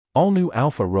All-new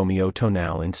Alfa Romeo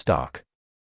Tonale in stock.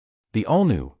 The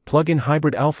all-new, plug-in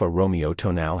hybrid Alfa Romeo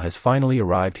Tonale has finally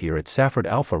arrived here at Safford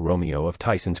Alfa Romeo of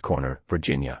Tysons Corner,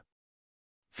 Virginia.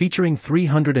 Featuring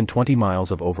 320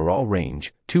 miles of overall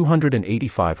range,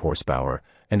 285 horsepower,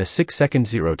 and a 6-second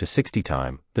 0 to 60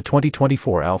 time, the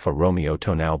 2024 Alfa Romeo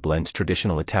Tonale blends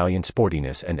traditional Italian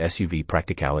sportiness and SUV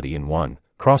practicality in one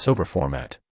crossover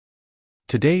format.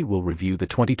 Today we'll review the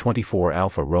 2024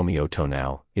 Alfa Romeo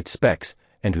Tonale, its specs,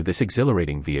 and who this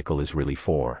exhilarating vehicle is really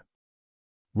for.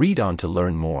 Read on to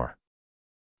learn more.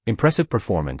 Impressive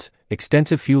performance,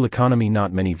 extensive fuel economy.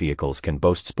 Not many vehicles can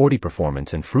boast sporty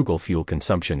performance and frugal fuel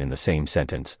consumption in the same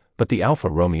sentence, but the Alfa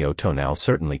Romeo Tonale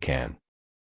certainly can.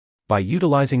 By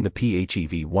utilizing the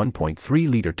PHEV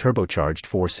 1.3-liter turbocharged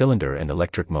 4-cylinder and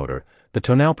electric motor, the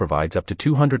Tonale provides up to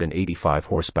 285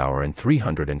 horsepower and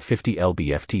 350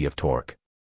 lb-ft of torque.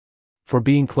 For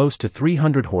being close to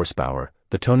 300 horsepower,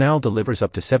 the Tonale delivers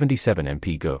up to 77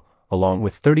 mpg, along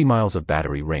with 30 miles of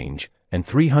battery range, and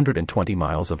 320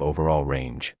 miles of overall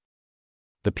range.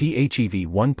 The PHEV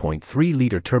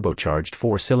 1.3-liter turbocharged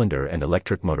 4-cylinder and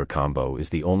electric motor combo is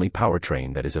the only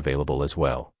powertrain that is available as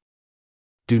well.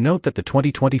 Do note that the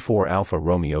 2024 Alfa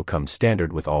Romeo comes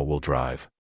standard with all-wheel drive.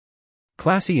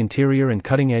 Classy interior and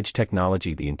cutting-edge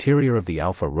technology. The interior of the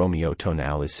Alfa Romeo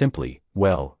Tonale is simply,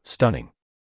 well, stunning.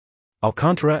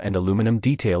 Alcantara and aluminum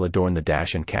detail adorn the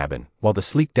dash and cabin, while the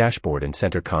sleek dashboard and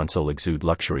center console exude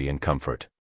luxury and comfort.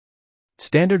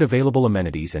 Standard available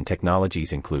amenities and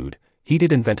technologies include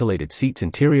heated and ventilated seats,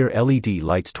 interior LED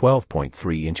lights,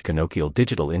 12.3-inch canopial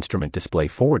digital instrument display,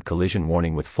 forward collision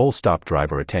warning with full stop,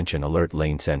 driver attention alert,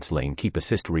 lane sense, lane keep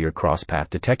assist, rear cross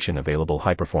path detection, available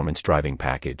high-performance driving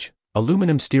package,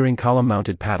 aluminum steering column,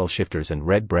 mounted paddle shifters and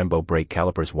red Brembo brake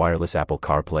calipers, wireless Apple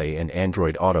CarPlay and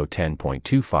Android Auto,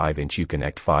 10.25-inch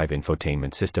Uconnect 5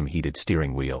 infotainment system, heated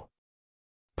steering wheel,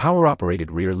 power-operated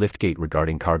rear liftgate.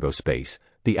 Regarding cargo space,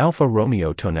 the Alfa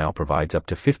Romeo Tonale provides up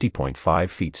to 50.5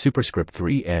 feet superscript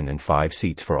 3N and 5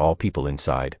 seats for all people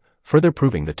inside, further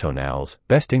proving the Tonale's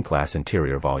best-in-class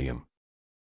interior volume.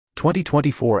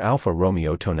 2024 Alfa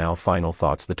Romeo Tonale. Final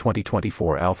thoughts. The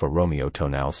 2024 Alfa Romeo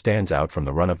Tonale stands out from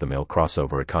the run-of-the-mill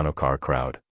crossover econocar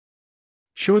crowd.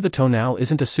 Sure, the Tonale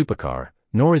isn't a supercar,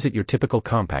 nor is it your typical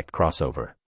compact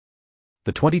crossover.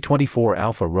 The 2024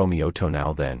 Alfa Romeo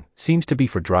Tonale, then, seems to be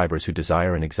for drivers who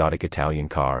desire an exotic Italian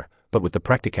car, but with the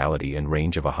practicality and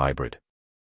range of a hybrid.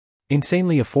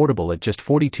 Insanely affordable at just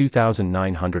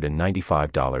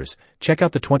 $42,995, check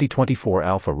out the 2024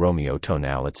 Alfa Romeo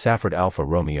Tonale at Safford Alfa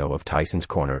Romeo of Tysons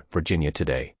Corner, Virginia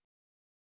today.